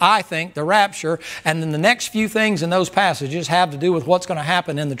separates, I think, the rapture, and then the next few things in those passages have to do with what's going to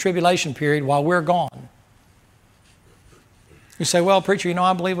happen in the tribulation period while we're gone. You say, well, preacher,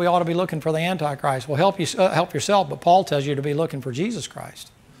 I believe we ought to be looking for the Antichrist. Well, help yourself, but Paul tells you to be looking for Jesus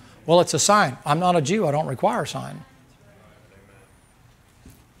Christ. Well, it's a sign. I'm not a Jew. I don't require a sign.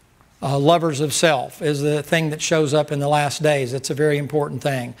 Lovers of self is the thing that shows up in the last days. It's a very important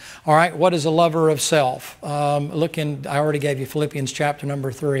thing. All right, what is a lover of self? I already gave you Philippians chapter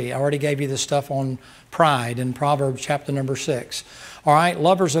number 3. I already gave you the stuff on pride in Proverbs chapter number 6. All right,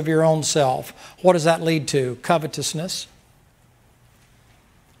 lovers of your own self. What does that lead to? Covetousness.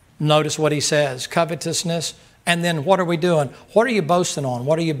 Notice what he says, covetousness. And then what are we doing? What are you boasting on?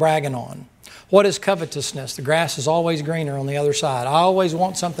 What are you bragging on? What is covetousness? The grass is always greener on the other side. I always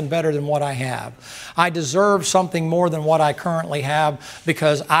want something better than what I have. I deserve something more than what I currently have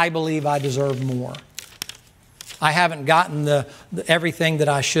because I believe I deserve more. I haven't gotten everything that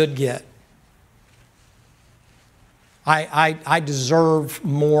I should get. I deserve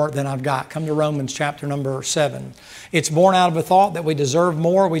more than I've got. Come to Romans chapter number 7. It's born out of a thought that we deserve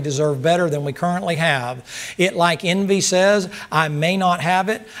more, we deserve better than we currently have. It, like envy says, I may not have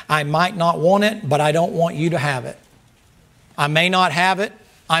it, I might not want it, but I don't want you to have it. I may not have it,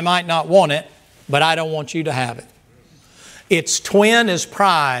 I might not want it, but I don't want you to have it. Its twin is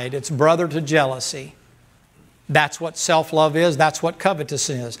pride, its brother to jealousy. That's what self-love is. That's what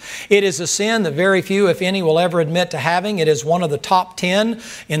covetousness is. It is a sin that very few, if any, will ever admit to having. It is one of the top 10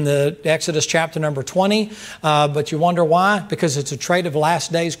 in the Exodus chapter number 20. But you wonder why? Because it's a trait of last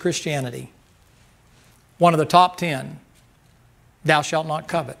days Christianity. One of the top 10. Thou shalt not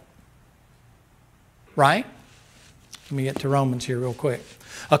covet. Right? Let me get to Romans here real quick.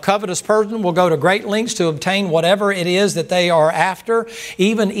 A covetous person will go to great lengths to obtain whatever it is that they are after,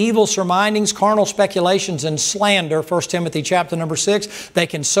 even evil surmisings, carnal speculations, and slander. 1 Timothy chapter number 6. They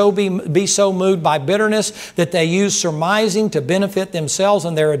can be so moved by bitterness that they use surmising to benefit themselves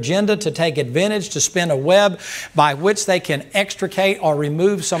and their agenda, to take advantage, to spin a web by which they can extricate or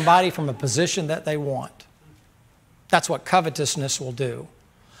remove somebody from a position that they want. That's what covetousness will do.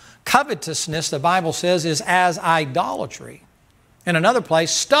 Covetousness, the Bible says, is as idolatry. In another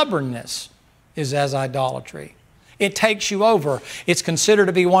place, stubbornness is as idolatry. It takes you over. It's considered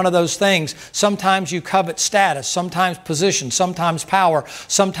to be one of those things. Sometimes you covet status, sometimes position, sometimes power,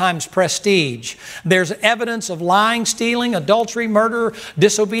 sometimes prestige. There's evidence of lying, stealing, adultery, murder,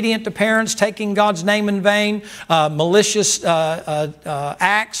 disobedient to parents, taking God's name in vain, malicious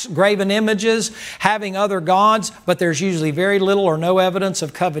acts, graven images, having other gods, but there's usually very little or no evidence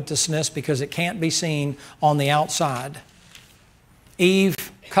of covetousness because it can't be seen on the outside. Eve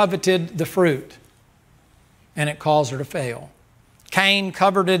coveted the fruit, and it caused her to fail. Cain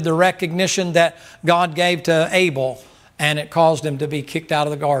coveted the recognition that God gave to Abel, and it caused him to be kicked out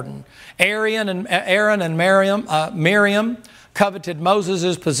of the garden. Aaron and Miriam coveted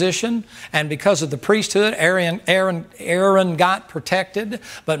Moses' position, and because of the priesthood, Aaron got protected,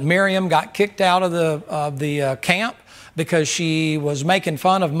 but Miriam got kicked out of the camp because she was making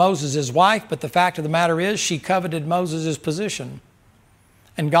fun of Moses' wife. But the fact of the matter is, she coveted Moses' position,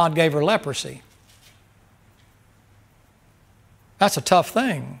 and God gave her leprosy. That's a tough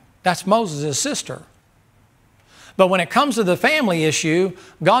thing. That's Moses' sister. But when it comes to the family issue,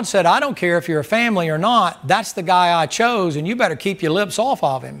 God said, I don't care if you're a family or not. That's the guy I chose, and you better keep your lips off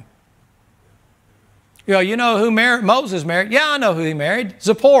of him. You know who Moses married? Yeah, I know who he married.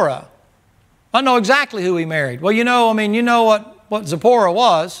 Zipporah. I know exactly who he married. Well, you know what Zipporah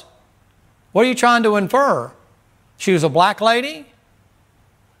was. What are you trying to infer? She was a black lady?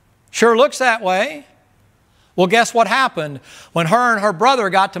 Sure looks that way. Well, guess what happened? When her and her brother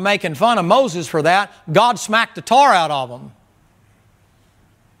got to making fun of Moses for that, God smacked the tar out of them.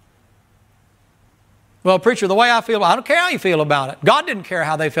 Well, preacher, the way I feel, I don't care how you feel about it. God didn't care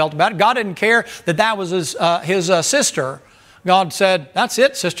how they felt about it. God didn't care that that was his sister. God said, that's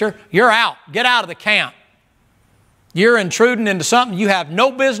it, sister. You're out. Get out of the camp. You're intruding into something you have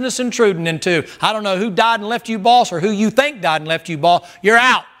no business intruding into. I don't know who died and left you boss or who you think died and left you boss. You're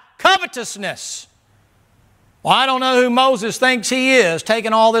out. Covetousness. Well, I don't know who Moses thinks he is,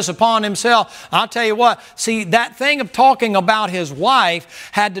 taking all this upon himself. I'll tell you what, see, that thing of talking about his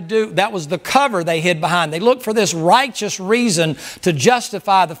wife had to do, that was the cover they hid behind. They looked for this righteous reason to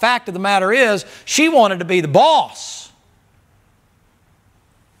justify. The fact of the matter is, she wanted to be the boss.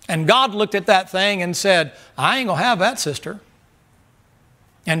 And God looked at that thing and said, I ain't going to have that, sister.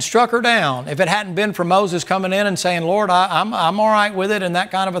 And struck her down. If it hadn't been for Moses coming in and saying, Lord, I'm all right with it and that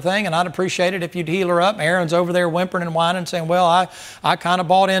kind of a thing, and I'd appreciate it if you'd heal her up. Aaron's over there whimpering and whining and saying, well, I kind of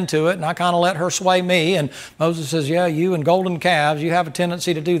bought into it and I kind of let her sway me. And Moses says, yeah, you and golden calves, you have a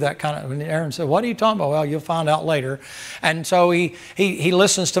tendency to do that kind of. And Aaron said, what are you talking about? Well, you'll find out later. And so he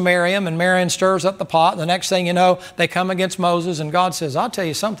listens to Miriam, and Miriam stirs up the pot. And the next thing you know, they come against Moses, and God says, I'll tell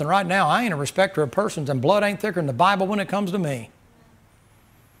you something right now. I ain't a respecter of persons, and blood ain't thicker than the Bible when it comes to me.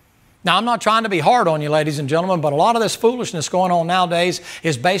 Now, I'm not trying to be hard on you, ladies and gentlemen, but a lot of this foolishness going on nowadays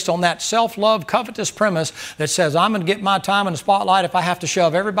is based on that self-love, covetous premise that says, I'm going to get my time in the spotlight if I have to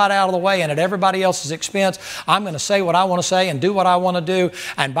shove everybody out of the way and at everybody else's expense. I'm going to say what I want to say and do what I want to do.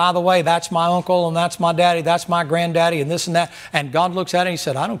 And by the way, that's my uncle and that's my daddy, that's my granddaddy and this and that. And God looks at it and He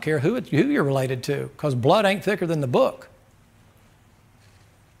said, I don't care who you're related to, because blood ain't thicker than the book.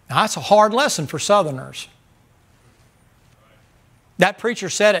 Now, that's a hard lesson for Southerners. That preacher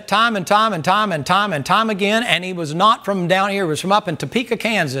said it time and time and time and time and time again, and he was not from down here. He was from up in Topeka,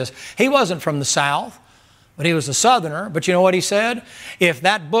 Kansas. He wasn't from the South, but he was a Southerner. But you know what he said? If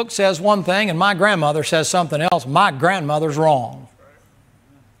that book says one thing and my grandmother says something else, my grandmother's wrong.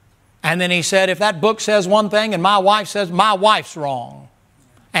 And then he said, if that book says one thing and my wife says, my wife's wrong.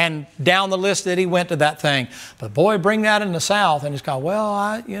 And down the list that he went to that thing. But boy, bring that in the South, and it's gone, well,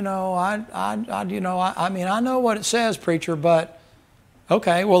 I mean, I know what it says, preacher, but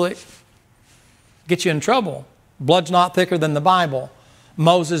okay, well, it gets you in trouble. Blood's not thicker than the Bible.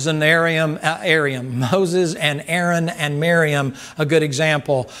 Moses and Moses and Aaron and Miriam, a good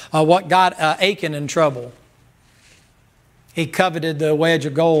example. What got Achan in trouble? He coveted the wedge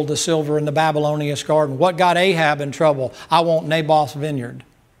of gold, the silver in the Babylonian garden. What got Ahab in trouble? I want Naboth's vineyard.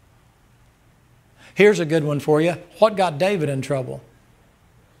 Here's a good one for you. What got David in trouble?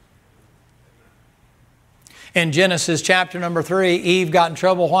 In Genesis chapter number 3, Eve got in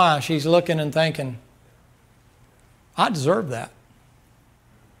trouble. Why? She's looking and thinking, I deserve that.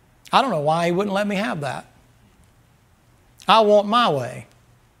 I don't know why he wouldn't let me have that. I want my way.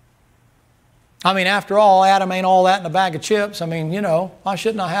 I mean, after all, Adam ain't all that in a bag of chips. I mean, you know, why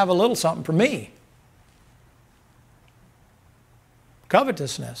shouldn't I have a little something for me?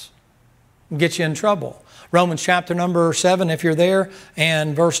 Covetousness gets you in trouble. Romans chapter number 7, if you're there,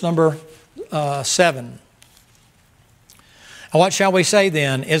 and verse number 7. And what shall we say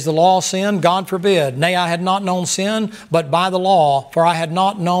then? Is the law sin? God forbid. Nay, I had not known sin, but by the law, for I had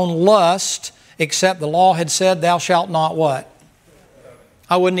not known lust, except the law had said, thou shalt not what?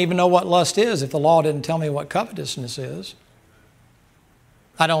 I wouldn't even know what lust is if the law didn't tell me what covetousness is.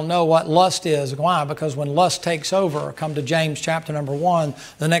 I don't know what lust is. Why? Because when lust takes over, come to James chapter number 1,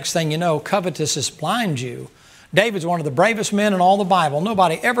 the next thing you know, covetousness blinds you. David's one of the bravest men in all the Bible.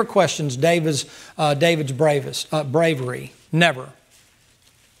 Nobody ever questions David's bravery. Never.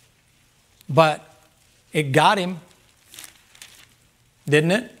 But it got him.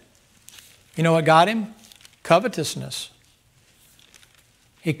 Didn't it? You know what got him? Covetousness.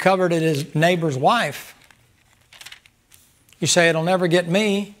 He coveted his neighbor's wife. You say, it'll never get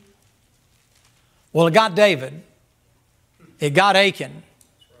me. Well, it got David. It got Achan.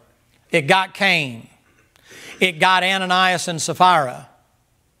 It got Cain. It got Ananias and Sapphira.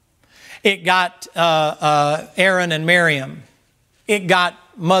 It got Aaron and Miriam. It got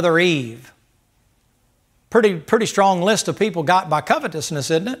Mother Eve. Pretty strong list of people got by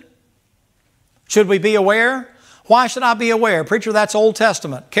covetousness, isn't it? Should we be aware? Why should I be aware? Preacher, that's Old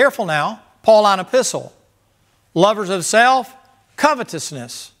Testament. Careful now. Pauline epistle. Lovers of self,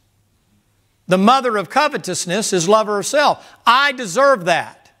 covetousness. The mother of covetousness is lover of self. I deserve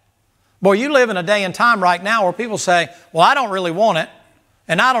that. Boy, you live in a day and time right now where people say, well, I don't really want it,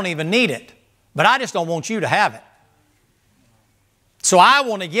 and I don't even need it, but I just don't want you to have it. So I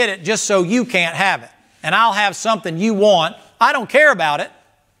want to get it just so you can't have it. And I'll have something you want. I don't care about it,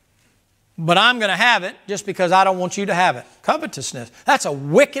 but I'm going to have it just because I don't want you to have it. Covetousness. That's a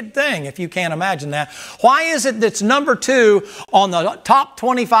wicked thing if you can't imagine that. Why is it that's number 2 on the top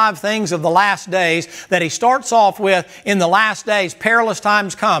 25 things of the last days that he starts off with, in the last days, perilous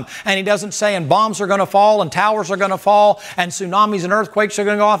times come. And he doesn't say, and bombs are going to fall, and towers are going to fall, and tsunamis and earthquakes are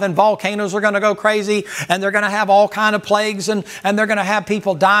going to go off, and volcanoes are going to go crazy, and they're going to have all kind of plagues, and they're going to have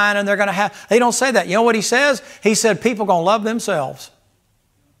people dying, and they're going to have... They don't say that. You know what he says? He said people are going to love themselves.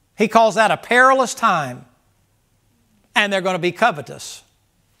 He calls that a perilous time. And they're going to be covetous.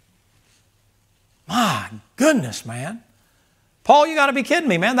 My goodness, man. Paul, you got to be kidding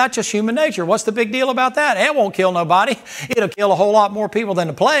me, man. That's just human nature. What's the big deal about that? It won't kill nobody. It'll kill a whole lot more people than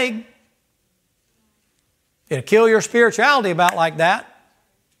the plague. It'll kill your spirituality about like that.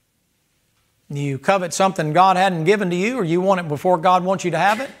 You covet something God hadn't given to you, or you want it before God wants you to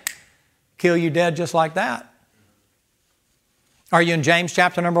have it, kill you dead just like that. Are you in James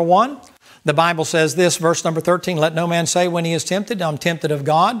chapter number 1? The Bible says this, verse number 13, let no man say when he is tempted, I'm tempted of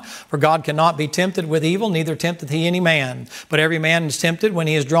God, for God cannot be tempted with evil, neither tempteth he any man. But every man is tempted when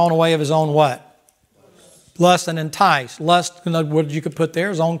he is drawn away of his own what? Lust and enticed. Lust, what you could put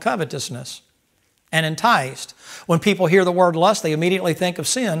there, is own covetousness. And enticed. When people hear the word lust, they immediately think of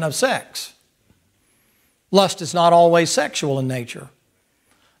sin, of sex. Lust is not always sexual in nature.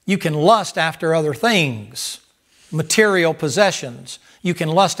 You can lust after other things, material possessions. You can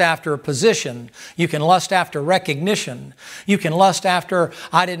lust after a position. You can lust after recognition. You can lust after,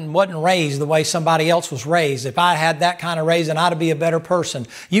 wasn't raised the way somebody else was raised. If I had that kind of raising, I'd be a better person.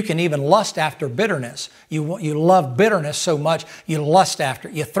 You can even lust after bitterness. You love bitterness so much, you lust after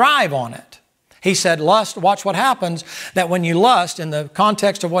it. You thrive on it. He said lust, watch what happens, that when you lust, in the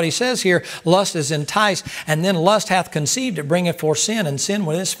context of what he says here, lust is enticed, and then lust hath conceived, it bringeth forth sin, and sin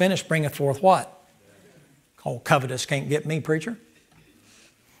when it's finished bringeth forth what? Oh, covetous can't get me, preacher.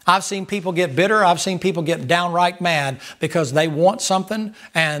 I've seen people get bitter. I've seen people get downright mad because they want something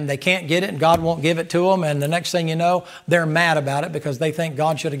and they can't get it and God won't give it to them. And the next thing you know, they're mad about it because they think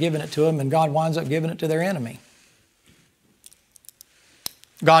God should have given it to them, and God winds up giving it to their enemy.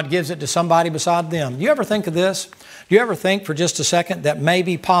 God gives it to somebody beside them. Do you ever think of this? Do you ever think for just a second that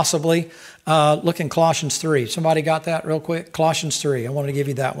maybe, possibly, look in Colossians 3. Somebody got that real quick? Colossians 3. I wanted to give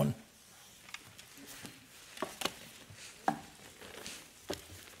you that one.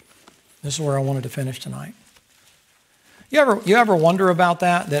 This is where I wanted to finish tonight. You ever wonder about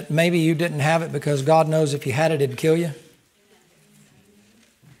that maybe you didn't have it because God knows if you had it, it'd kill you?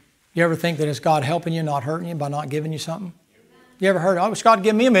 You ever think that it's God helping you, not hurting you by not giving you something? You ever heard, I wish God would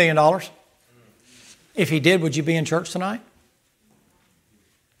give me $1 million. If He did, would you be in church tonight?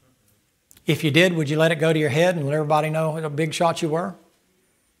 If you did, would you let it go to your head and let everybody know what a big shot you were?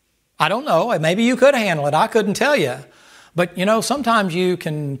 I don't know. Maybe you could handle it. I couldn't tell you. But, you know, sometimes you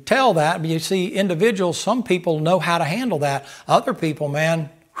can tell that. But you see individuals, some people know how to handle that. Other people, man,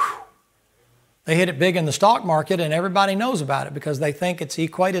 they hit it big in the stock market and everybody knows about it because they think it's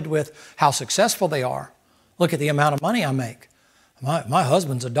equated with how successful they are. Look at the amount of money I make. My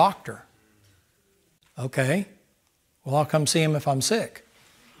husband's a doctor. Okay. Well, I'll come see him if I'm sick.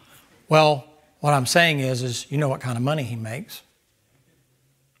 Well, what I'm saying is you know what kind of money he makes.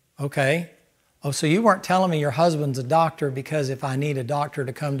 Okay. Oh, so you weren't telling me your husband's a doctor because if I need a doctor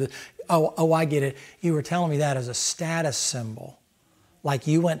to come to... Oh, I get it. You were telling me that as a status symbol. Like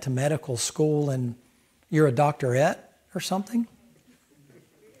you went to medical school and you're a doctorette or something?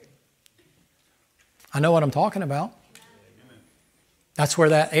 I know what I'm talking about. That's where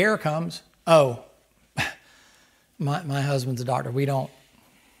that air comes. Oh, my husband's a doctor. We don't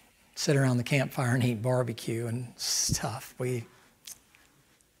sit around the campfire and eat barbecue and stuff.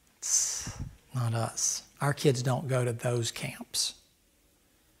 It's not us. Our kids don't go to those camps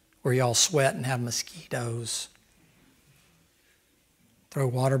where y'all sweat and have mosquitoes, throw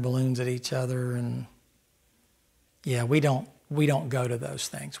water balloons at each other, and yeah, we don't go to those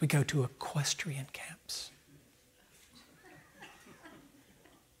things. We go to equestrian camps.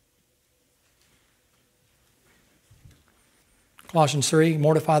 Colossians 3,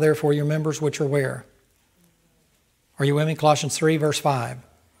 mortify therefore your members which are where? Are you with me? Colossians 3, verse 5.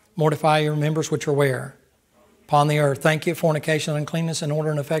 Mortify your members which are where? Upon the earth. Thank you, fornication, uncleanness,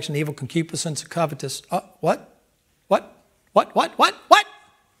 inordinate affection, evil concupiscence, covetous. What?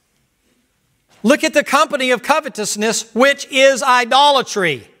 Look at the company of covetousness, which is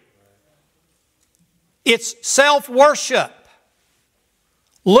idolatry. It's self-worship.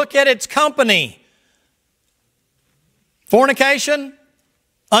 Look at its company. Fornication,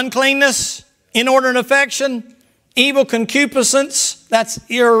 uncleanness, inordinate affection, evil concupiscence, that's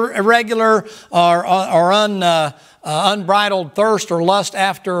irregular or unbridled thirst or lust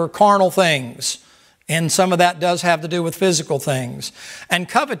after carnal things. And some of that does have to do with physical things. And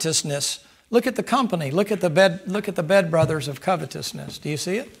covetousness, look at the company. Look at the bed brothers of covetousness. Do you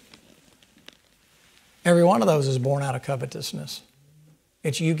see it? Every one of those is born out of covetousness.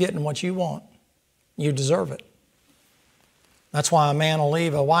 It's you getting what you want. You deserve it. That's why a man will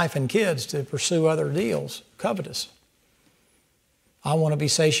leave a wife and kids to pursue other deals. Covetous. I want to be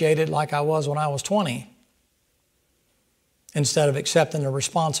satiated like I was when I was 20. Instead of accepting the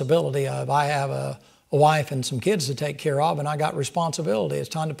responsibility of I have a wife and some kids to take care of and I got responsibility. It's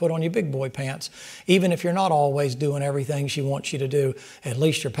time to put on your big boy pants. Even if you're not always doing everything she wants you to do, at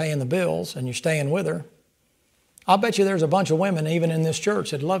least you're paying the bills and you're staying with her. I'll bet you there's a bunch of women even in this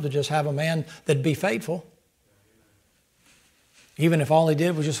church that'd love to just have a man that'd be faithful. Even if all he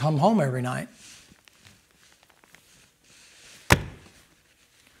did was just come home every night.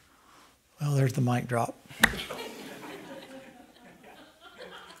 Well, there's the mic drop.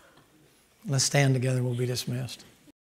 Let's stand together. We'll be dismissed.